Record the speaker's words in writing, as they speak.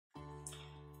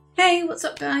Hey, what's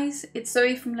up guys? It's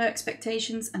Zoe from Low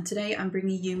Expectations and today I'm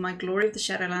bringing you my Glory of the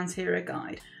Shadowlands Hero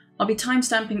guide. I'll be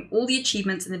timestamping all the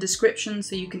achievements in the description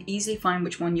so you can easily find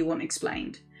which one you want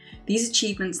explained. These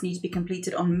achievements need to be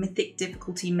completed on Mythic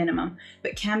difficulty minimum,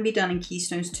 but can be done in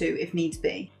Keystones too if needs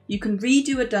be. You can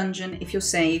redo a dungeon if you're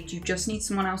saved, you just need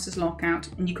someone else's lockout,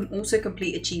 and you can also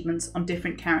complete achievements on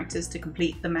different characters to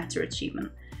complete the meta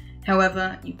achievement.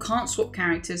 However, you can't swap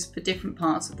characters for different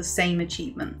parts of the same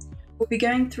achievement. We'll be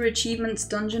going through achievements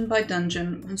dungeon by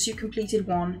dungeon. Once you've completed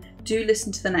one, do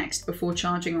listen to the next before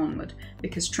charging onward,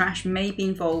 because trash may be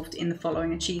involved in the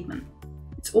following achievement.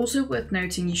 It's also worth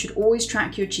noting you should always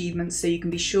track your achievements so you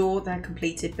can be sure they're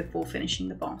completed before finishing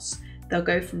the boss. They'll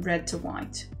go from red to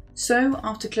white. So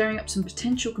after clearing up some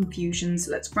potential confusions,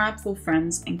 let's grab 4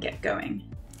 friends and get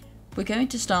going. We're going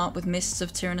to start with Mists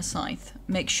of Tirna Scithe.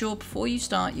 Make sure before you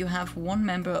start you have one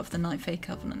member of the Night Fae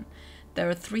Covenant. There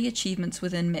are 3 achievements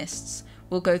within Mists.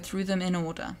 We'll go through them in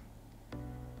order.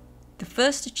 The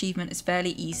first achievement is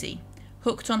fairly easy.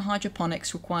 Hooked on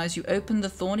Hydroponics requires you open the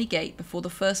Thorny Gate before the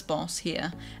first boss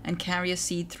here and carry a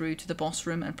seed through to the boss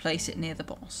room and place it near the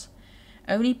boss.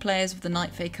 Only players of the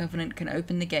Night Fae Covenant can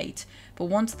open the gate, but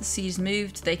once the seed is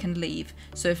moved they can leave,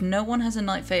 so if no one has a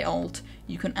Night Fae ult,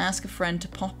 you can ask a friend to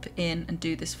pop in and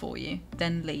do this for you,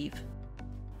 then leave.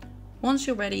 Once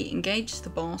you're ready, engage the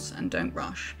boss and don't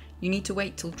rush. You need to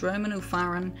wait till Droman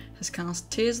Ulfaran has cast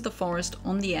Tears of the Forest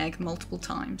on the egg multiple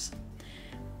times.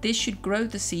 This should grow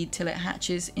the seed till it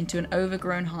hatches into an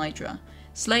overgrown Hydra.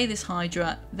 Slay this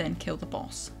Hydra, then kill the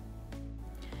boss.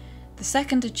 The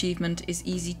second achievement is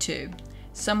easy too.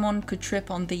 Someone could trip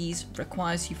on these,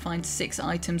 requires you find 6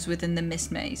 items within the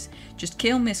Mist Maze. Just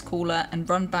kill Mistcaller and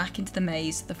run back into the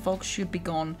maze. The fog should be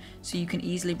gone so you can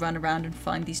easily run around and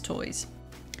find these toys.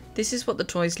 This is what the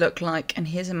toys look like, and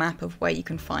here's a map of where you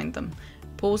can find them.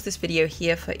 Pause this video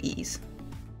here for ease.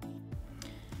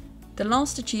 The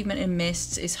last achievement in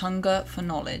Mists is Hunger for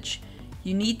Knowledge.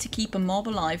 You need to keep a mob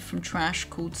alive from trash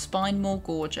called Spinemaw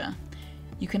Gorger.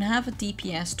 You can have a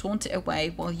DPS taunt it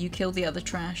away while you kill the other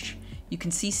trash. You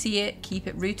can CC it, keep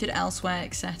it rooted elsewhere,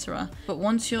 etc. But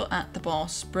once you're at the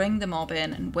boss, bring the mob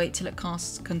in and wait till it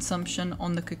casts Consumption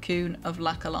on the Cocoon of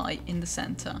Lakalai in the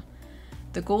centre.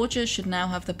 The Gorger should now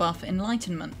have the buff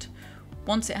Enlightenment.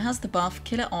 Once it has the buff,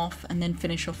 kill it off and then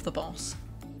finish off the boss.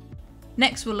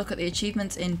 Next we'll look at the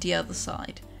achievements in The Other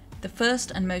Side. The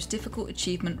first and most difficult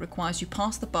achievement requires you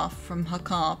pass the buff from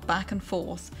Hakar back and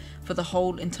forth for the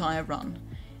whole entire run.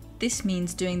 This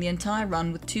means doing the entire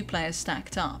run with 2 players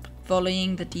stacked up,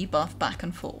 volleying the debuff back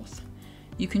and forth.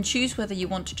 You can choose whether you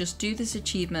want to just do this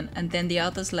achievement and then the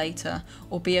others later,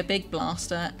 or be a big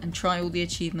blaster and try all the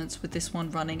achievements with this one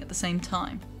running at the same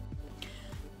time.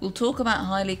 We'll talk about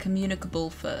Highly Communicable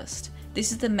first.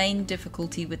 This is the main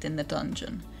difficulty within the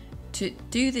dungeon. To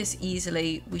do this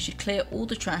easily, we should clear all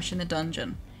the trash in the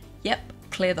dungeon. Yep,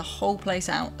 clear the whole place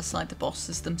out aside the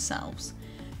bosses themselves.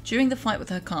 During the fight with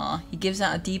Hakar, he gives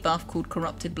out a debuff called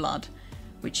Corrupted Blood,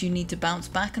 which you need to bounce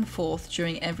back and forth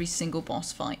during every single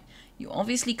boss fight. You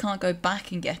obviously can't go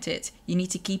back and get it, you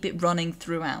need to keep it running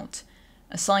throughout.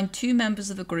 Assign 2 members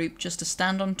of the group just to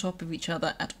stand on top of each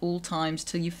other at all times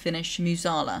till you finish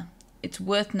Muzala. It's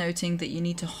worth noting that you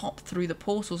need to hop through the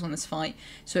portals on this fight,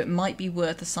 so it might be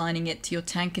worth assigning it to your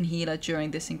tank and healer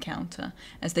during this encounter,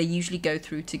 as they usually go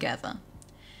through together.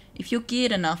 If you're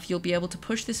geared enough, you'll be able to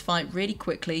push this fight really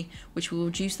quickly, which will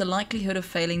reduce the likelihood of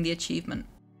failing the achievement.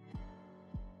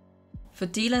 For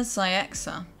Dealer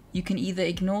Zyexxa, you can either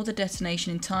ignore the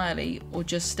detonation entirely, or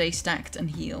just stay stacked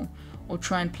and heal, or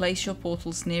try and place your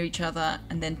portals near each other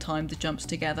and then time the jumps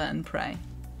together and pray.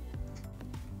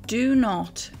 Do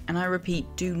not, and I repeat,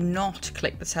 do not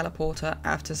click the teleporter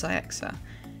after Zyexxa.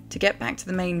 To get back to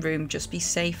the main room, just be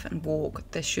safe and walk.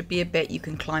 There should be a bit you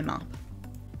can climb up.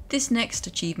 This next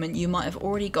achievement you might have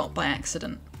already got by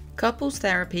accident. Couples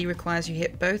Therapy requires you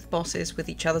hit both bosses with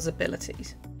each other's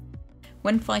abilities.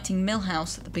 When fighting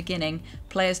Millhouse at the beginning,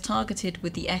 players targeted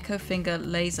with the Echo Finger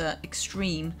Laser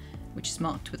Extreme, which is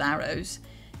marked with arrows,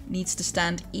 needs to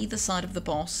stand either side of the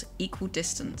boss, equal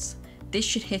distance. This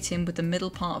should hit him with the middle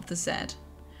part of the Z.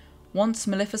 Once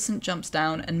Maleficent jumps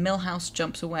down and Millhouse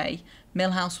jumps away,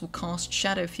 Millhouse will cast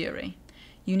Shadow Fury.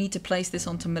 You need to place this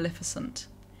onto Maleficent.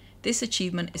 This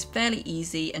achievement is fairly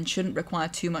easy and shouldn't require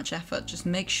too much effort, just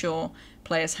make sure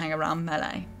players hang around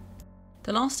melee.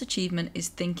 The last achievement is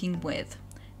Thinking With.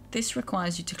 This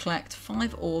requires you to collect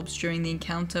 5 orbs during the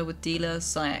encounter with Dealer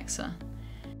Zyexxa.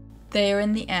 They are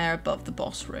in the air above the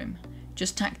boss room.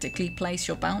 Just tactically place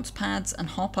your bounce pads and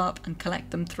hop up and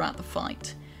collect them throughout the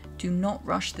fight. Do not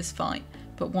rush this fight,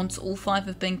 but once all 5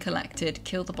 have been collected,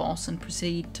 kill the boss and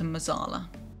proceed to Muzala.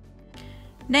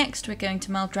 Next, we're going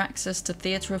to Maldraxxus to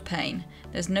Theatre of Pain.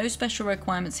 There's no special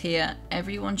requirements here,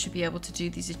 everyone should be able to do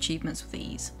these achievements with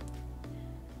ease.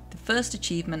 The first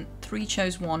achievement, 3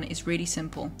 Chose 1, is really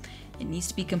simple. It needs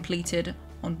to be completed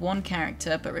on one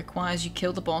character but requires you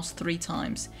kill the boss 3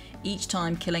 times, each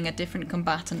time killing a different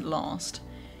combatant last.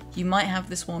 You might have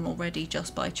this one already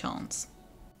just by chance.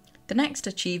 The next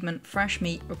achievement, Fresh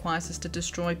Meat, requires us to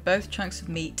destroy both chunks of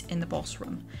meat in the boss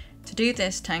room. To do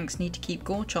this, tanks need to keep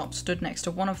Gorechop stood next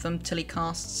to one of them till he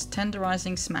casts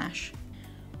Tenderizing Smash.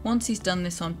 Once he's done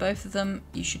this on both of them,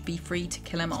 you should be free to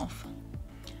kill him off.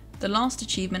 The last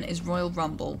achievement is Royal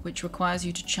Rumble, which requires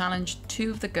you to challenge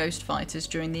 2 of the ghost fighters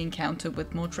during the encounter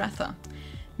with Mordretha.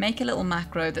 Make a little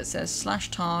macro that says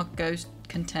 /tar ghost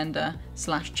contender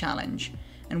 /challenge,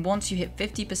 and once you hit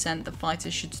 50%, the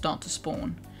fighters should start to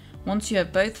spawn. Once you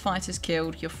have both fighters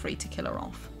killed, you're free to kill her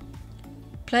off.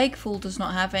 Plaguefall does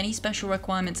not have any special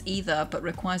requirements either, but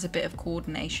requires a bit of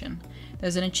coordination.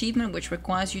 There's an achievement which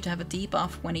requires you to have a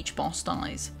debuff when each boss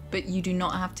dies, but you do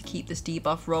not have to keep this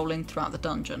debuff rolling throughout the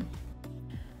dungeon.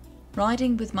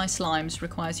 Riding with my slimes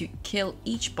requires you to kill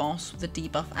each boss with a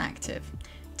debuff active.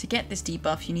 To get this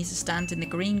debuff, you need to stand in the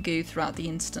green goo throughout the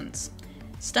instance.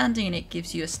 Standing in it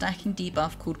gives you a stacking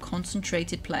debuff called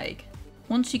Concentrated Plague.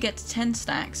 Once you get to 10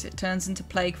 stacks, it turns into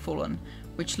Plaguefallen,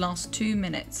 which lasts 2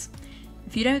 minutes.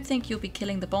 If you don't think you'll be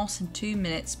killing the boss in 2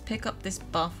 minutes, pick up this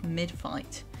buff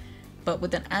mid-fight. But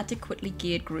with an adequately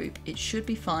geared group, it should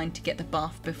be fine to get the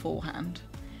buff beforehand.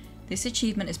 This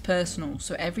achievement is personal,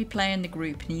 so every player in the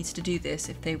group needs to do this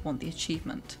if they want the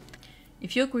achievement.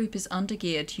 If your group is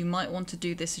under-geared, you might want to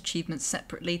do this achievement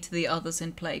separately to the others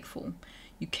in Plaguefall.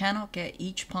 You cannot get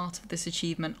each part of this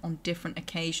achievement on different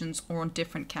occasions or on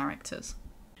different characters.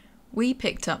 We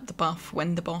picked up the buff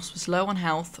when the boss was low on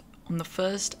health on the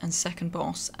first and second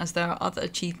boss, as there are other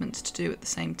achievements to do at the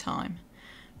same time.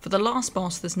 For the last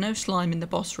boss, there's no slime in the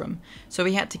boss room, so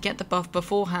we had to get the buff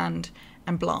beforehand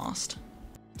and blast.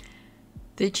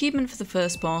 The achievement for the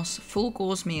first boss, Full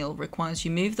Gores Meal, requires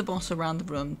you move the boss around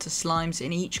the room to slimes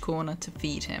in each corner to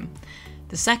feed him.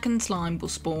 The second slime will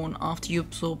spawn after you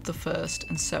absorb the first,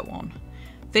 and so on.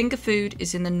 Finger food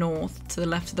is in the north to the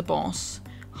left of the boss.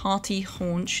 Hearty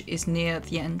Haunch is near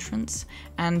the entrance,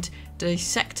 and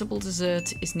Dissectable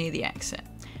Dessert is near the exit.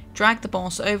 Drag the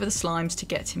boss over the slimes to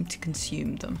get him to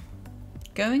consume them.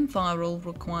 Going viral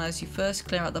requires you first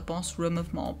clear out the boss room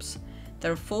of mobs.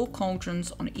 There are 4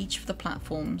 cauldrons on each of the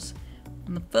platforms.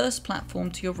 On the first platform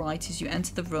to your right as you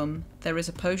enter the room, there is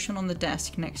a potion on the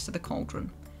desk next to the cauldron.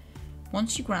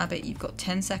 Once you grab it, you've got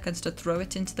 10 seconds to throw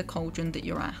it into the cauldron that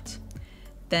you're at.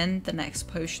 Then the next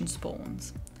potion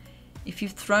spawns. If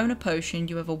you've thrown a potion,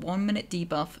 you have a 1-minute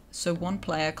debuff, so one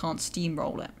player can't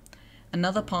steamroll it.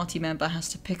 Another party member has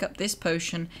to pick up this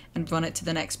potion and run it to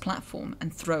the next platform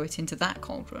and throw it into that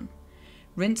cauldron.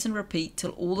 Rinse and repeat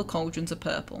till all the cauldrons are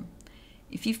purple.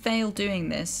 If you fail doing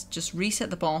this, just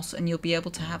reset the boss and you'll be able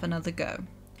to have another go.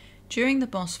 During the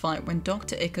boss fight, when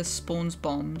Dr. Icarus spawns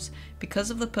bombs,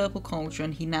 because of the purple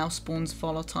cauldron, he now spawns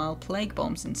volatile plague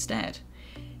bombs instead.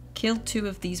 Kill 2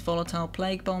 of these volatile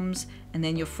plague bombs, and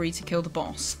then you're free to kill the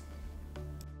boss.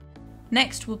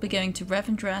 Next, we'll be going to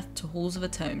Revendreth to Halls of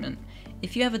Atonement.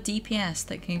 If you have a DPS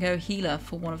that can go healer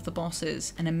for one of the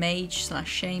bosses, and a mage /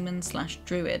 shaman /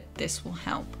 druid, this will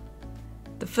help.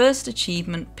 The first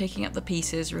achievement, Picking Up the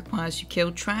Pieces, requires you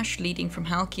kill trash leading from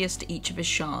Halkias to each of his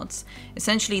shards,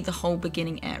 essentially the whole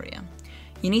beginning area.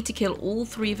 You need to kill all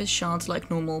 3 of his shards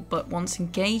like normal, but once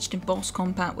engaged in boss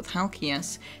combat with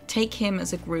Halkias, take him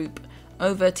as a group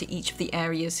over to each of the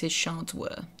areas his shards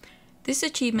were. This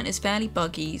achievement is fairly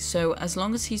buggy, so as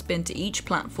long as he's been to each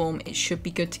platform, it should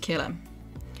be good to kill him.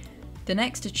 The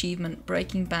next achievement,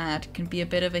 Breaking Bad, can be a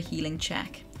bit of a healing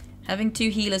check. Having 2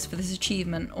 healers for this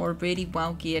achievement, or a really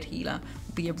well-geared healer,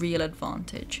 will be a real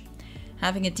advantage.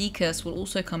 Having a decurse will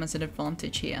also come as an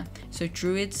advantage here, so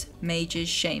druids, mages,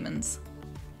 shamans.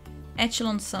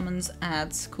 Echelon summons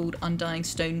adds called Undying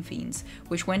Stone Fiends,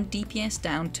 which when DPS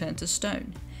down turn to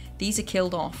stone. These are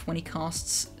killed off when he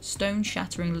casts Stone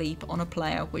Shattering Leap on a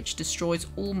player, which destroys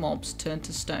all mobs turned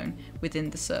to stone within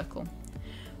the circle.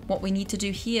 What we need to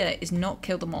do here is not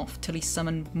kill them off till he's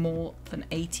summoned more than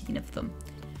 18 of them.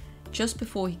 Just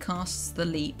before he casts the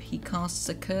leap, he casts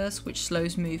a curse which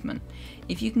slows movement.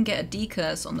 If you can get a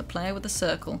decurse on the player with a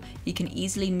circle, he can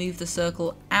easily move the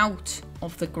circle out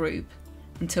of the group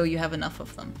until you have enough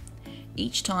of them.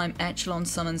 Each time Echelon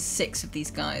summons 6 of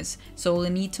these guys, so we'll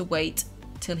need to wait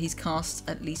till he's cast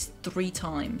at least 3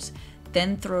 times,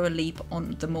 then throw a leap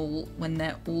on them all when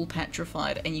they're all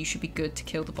petrified, and you should be good to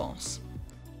kill the boss.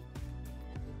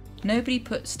 Nobody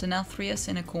puts Denathrius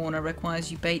in a corner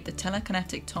requires you bait the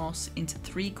telekinetic toss into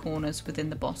 3 corners within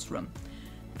the boss room.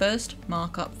 First,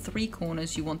 mark up 3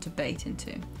 corners you want to bait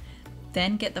into.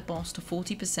 Then get the boss to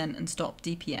 40% and stop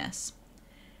DPS.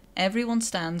 Everyone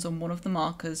stands on one of the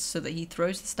markers so that he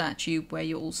throws the statue where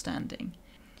you're all standing.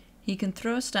 He can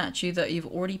throw a statue that you've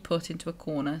already put into a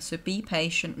corner, so be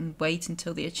patient and wait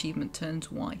until the achievement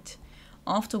turns white.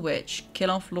 After which, kill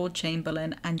off Lord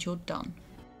Chamberlain and you're done.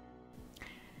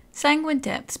 Sanguine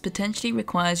Depths potentially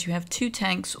requires you have 2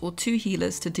 tanks or 2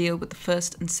 healers to deal with the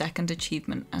first and second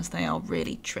achievement, as they are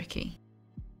really tricky.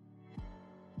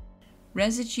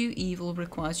 Residue Evil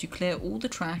requires you clear all the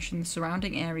trash in the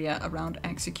surrounding area around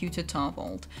Executor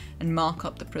Tarvold and mark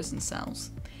up the prison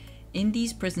cells. In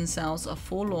these prison cells are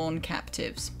forlorn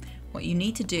captives. What you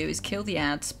need to do is kill the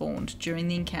ad spawned during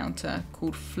the encounter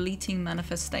called Fleeting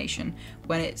Manifestation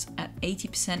when it's at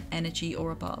 80% energy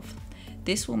or above.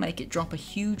 This will make it drop a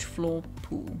huge floor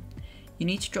pool. You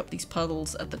need to drop these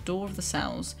puddles at the door of the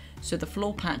cells so the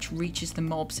floor patch reaches the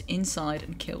mobs inside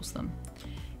and kills them.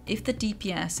 If the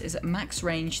DPS is at max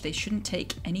range, they shouldn't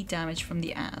take any damage from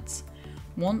the ads.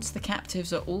 Once the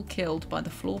captives are all killed by the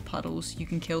floor puddles, you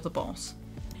can kill the boss.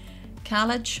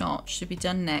 Kaal-ed Shot should be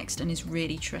done next and is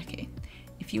really tricky.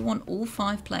 If you want all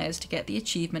 5 players to get the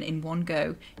achievement in one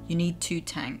go, you need 2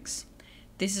 tanks.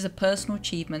 This is a personal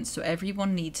achievement, so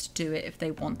everyone needs to do it if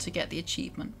they want to get the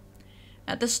achievement.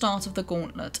 At the start of the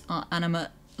gauntlet are animate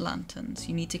lanterns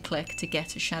you need to click to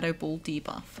get a Shadow Ball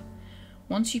debuff.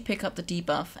 Once you pick up the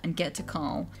debuff and get to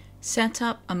Kaal, set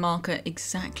up a marker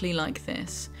exactly like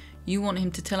this. You want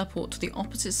him to teleport to the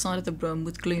opposite side of the room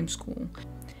with Gloomscroll.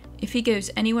 If he goes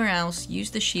anywhere else,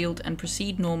 use the shield and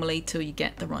proceed normally till you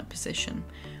get the right position.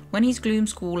 When he's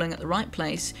Gloomscrolling at the right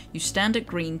place, you stand at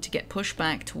green to get pushed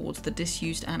back towards the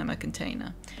disused anima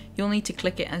container. You'll need to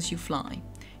click it as you fly.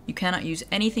 You cannot use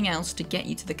anything else to get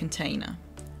you to the container.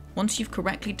 Once you've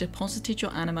correctly deposited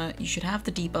your anima, you should have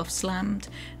the debuff slammed,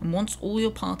 and once all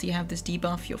your party have this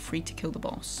debuff, you're free to kill the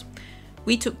boss.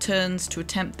 We took turns to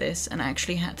attempt this and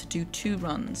actually had to do 2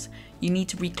 runs. You need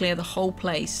to re-clear the whole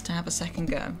place to have a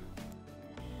second go.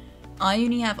 I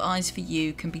Only Have Eyes for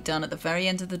You can be done at the very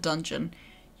end of the dungeon.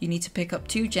 You need to pick up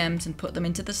 2 gems and put them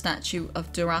into the statue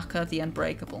of Duraka the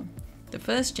Unbreakable. The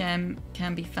first gem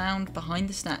can be found behind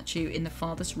the statue in the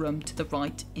farthest room to the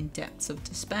right in Depths of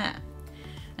Despair.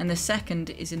 And the second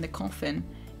is in the coffin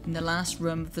in the last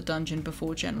room of the dungeon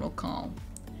before General Kaal.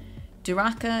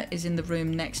 Duraka is in the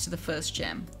room next to the first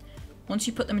gem. Once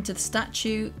you put them into the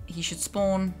statue, he should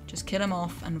spawn, just kill him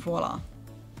off and voila.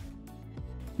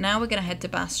 Now we're going to head to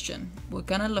Bastion. We're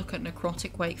going to look at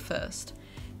Necrotic Wake first.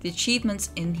 The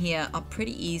achievements in here are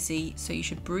pretty easy, so you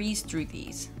should breeze through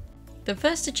these. The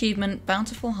first achievement,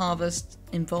 Bountiful Harvest,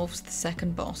 involves the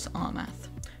second boss, Armath.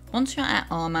 Once you're at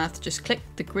Armath, just click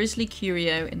the Grizzly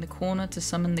Curio in the corner to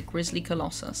summon the Grizzly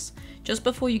Colossus. Just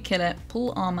before you kill it,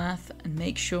 pull Armath and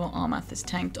make sure Armath is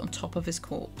tanked on top of his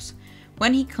corpse.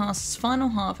 When he casts Final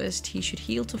Harvest, he should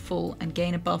heal to full and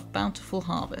gain a buff Bountiful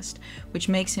Harvest, which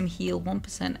makes him heal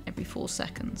 1% every 4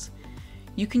 seconds.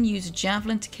 You can use a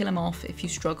Javelin to kill him off if you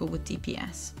struggle with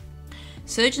DPS.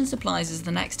 Surgeon Supplies is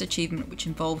the next achievement, which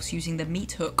involves using the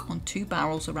meat hook on 2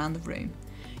 barrels around the room.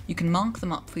 You can mark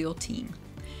them up for your team.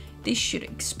 This should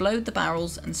explode the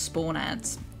barrels and spawn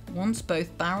ads. Once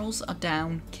both barrels are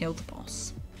down, kill the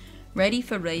boss. Ready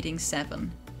for raiding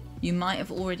 7. You might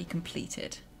have already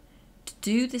completed. To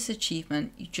do this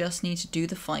achievement, you just need to do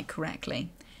the fight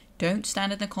correctly. Don't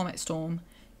stand in the Comet Storm,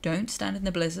 don't stand in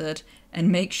the Blizzard, and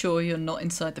make sure you're not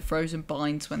inside the frozen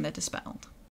binds when they're dispelled.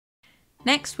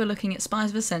 Next, we're looking at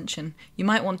Spires of Ascension. You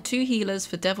might want 2 healers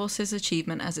for Devos'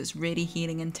 achievement as it's really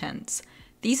healing intense.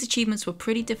 These achievements were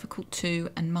pretty difficult too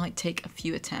and might take a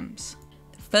few attempts.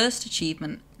 The first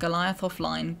achievement, Goliath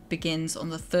Offline, begins on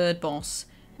the 3rd boss,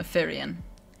 Ephirion.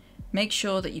 Make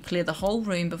sure that you clear the whole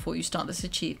room before you start this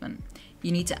achievement.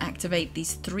 You need to activate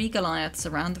these 3 Goliaths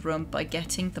around the room by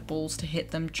getting the balls to hit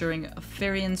them during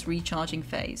Ephirion's recharging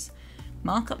phase.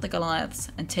 Mark up the Goliaths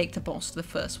and take the boss to the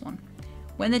first one.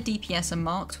 When the DPS are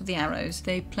marked with the arrows,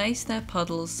 they place their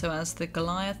puddles so as the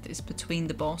Goliath is between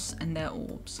the boss and their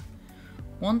orbs.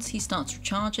 Once he starts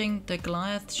recharging, the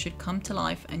Goliath should come to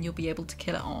life and you'll be able to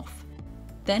kill it off.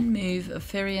 Then move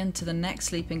Ephirion to the next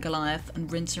sleeping Goliath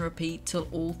and rinse and repeat till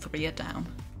all 3 are down.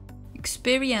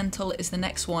 ExSPEARiential is the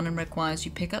next one and requires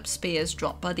you pick up spears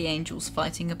dropped by the angels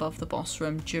fighting above the boss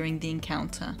room during the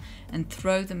encounter and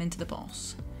throw them into the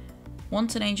boss.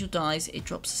 Once an angel dies, it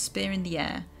drops a spear in the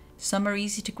air. Some are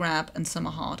easy to grab and some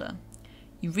are harder.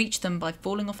 You reach them by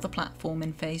falling off the platform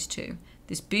in phase 2.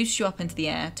 This boosts you up into the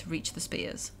air to reach the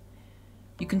spears.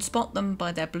 You can spot them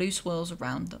by their blue swirls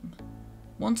around them.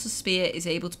 Once a spear is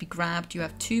able to be grabbed, you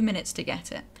have 2 minutes to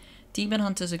get it. Demon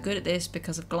Hunters are good at this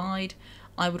because of Glide.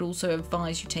 I would also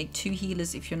advise you take 2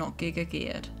 healers if you're not Giga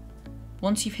geared.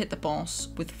 Once you've hit the boss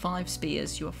with 5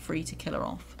 spears, you are free to kill her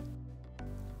off.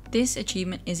 This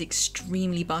achievement is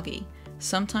extremely buggy.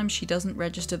 Sometimes she doesn't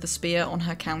register the spear on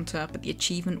her counter, but the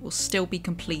achievement will still be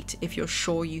complete if you're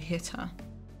sure you hit her.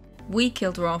 We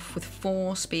killed her off with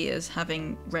 4 spears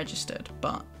having registered,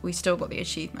 but we still got the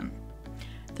achievement.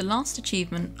 The last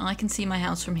achievement, I Can See My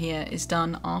House From Here, is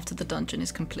done after the dungeon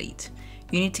is complete.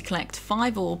 You need to collect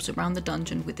 5 orbs around the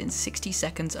dungeon within 60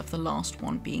 seconds of the last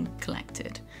one being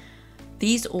collected.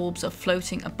 These orbs are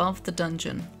floating above the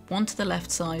dungeon, 1 to the left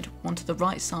side, 1 to the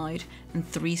right side, and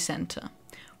 3 centre.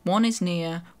 1 is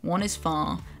near, 1 is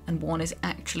far, and 1 is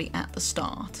actually at the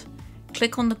start.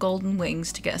 Click on the golden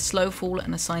wings to get a slow fall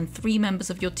and assign 3 members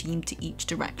of your team to each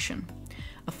direction.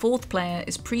 A 4th player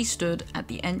is pre-stood at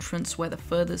the entrance where the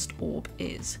furthest orb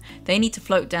is. They need to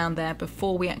float down there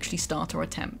before we actually start our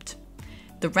attempt.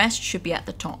 The rest should be at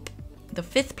the top. The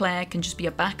 5th player can just be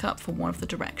a backup for one of the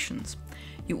directions.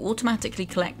 You automatically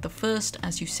collect the first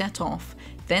as you set off,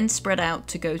 then spread out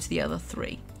to go to the other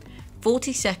 3.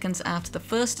 40 seconds after the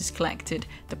first is collected,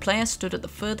 the player stood at the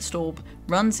furthest orb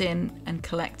runs in and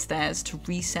collects theirs to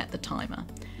reset the timer,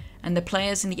 and the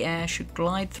players in the air should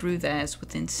glide through theirs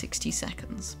within 60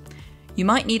 seconds. You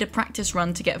might need a practice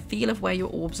run to get a feel of where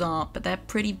your orbs are, but they're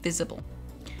pretty visible.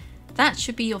 That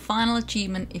should be your final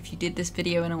achievement if you did this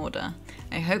video in order.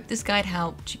 I hope this guide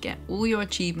helped you get all your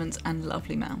achievements and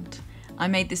lovely mount. I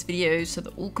made this video so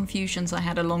that all confusions I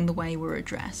had along the way were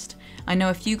addressed. I know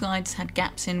a few guides had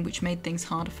gaps in which made things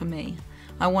harder for me.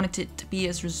 I wanted it to be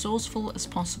as resourceful as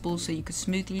possible so you could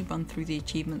smoothly run through the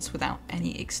achievements without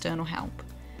any external help.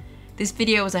 This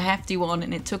video was a hefty one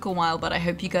and it took a while, but I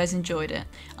hope you guys enjoyed it.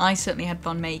 I certainly had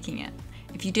fun making it.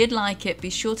 If you did like it, be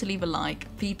sure to leave a like.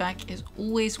 Feedback is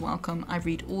always welcome. I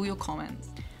read all your comments.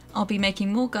 I'll be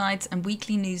making more guides and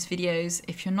weekly news videos.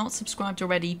 If you're not subscribed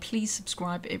already, please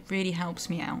subscribe, it really helps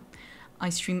me out. I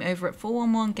stream over at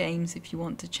 411 Games if you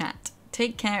want to chat.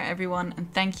 Take care everyone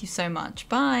and thank you so much.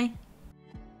 Bye!